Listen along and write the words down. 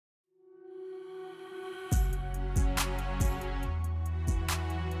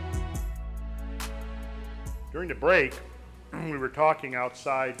During the break, we were talking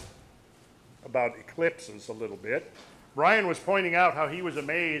outside about eclipses a little bit. Brian was pointing out how he was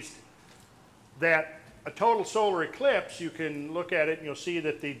amazed that a total solar eclipse, you can look at it and you'll see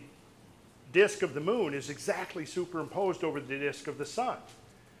that the disk of the moon is exactly superimposed over the disk of the sun.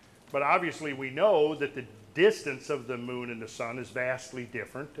 But obviously we know that the distance of the moon and the sun is vastly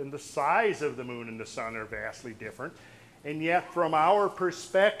different, and the size of the moon and the sun are vastly different. And yet from our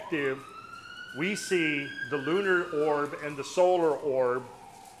perspective, we see the lunar orb and the solar orb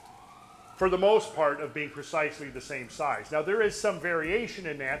for the most part of being precisely the same size. Now there is some variation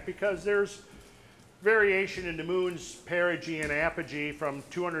in that because there's variation in the moon's perigee and apogee from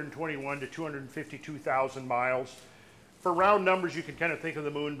 221 to 252,000 miles. For round numbers, you can kind of think of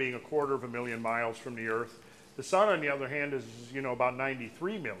the moon being 250,000 miles from the Earth. The sun, on the other hand, is about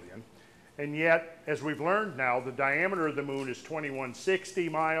 93 million. And yet, as we've learned now, the diameter of the moon is 2160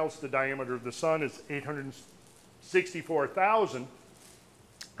 miles. The diameter of the sun is 864,000.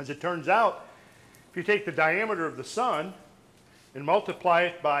 As it turns out, if you take the diameter of the sun and multiply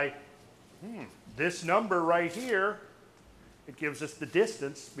it by this number right here, it gives us the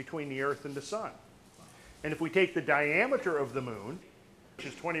distance between the Earth and the sun. And if we take the diameter of the moon, which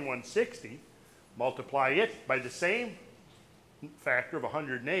is 2160, multiply it by the same factor of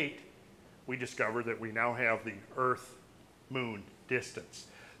 108, we discover that we now have the Earth-Moon distance.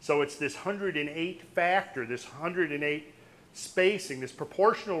 So it's this 108 factor, this 108 spacing, this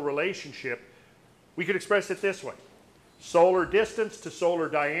proportional relationship. We could express it this way. Solar distance to solar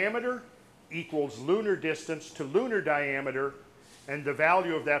diameter equals lunar distance to lunar diameter, and the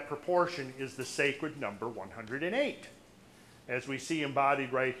value of that proportion is the sacred number 108, as we see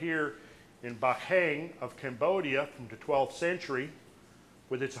embodied right here in Apogee of Cambodia from the 12th century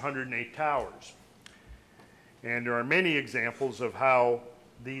with its 108 towers. And there are many examples of how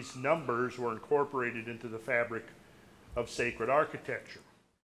these numbers were incorporated into the fabric of sacred architecture.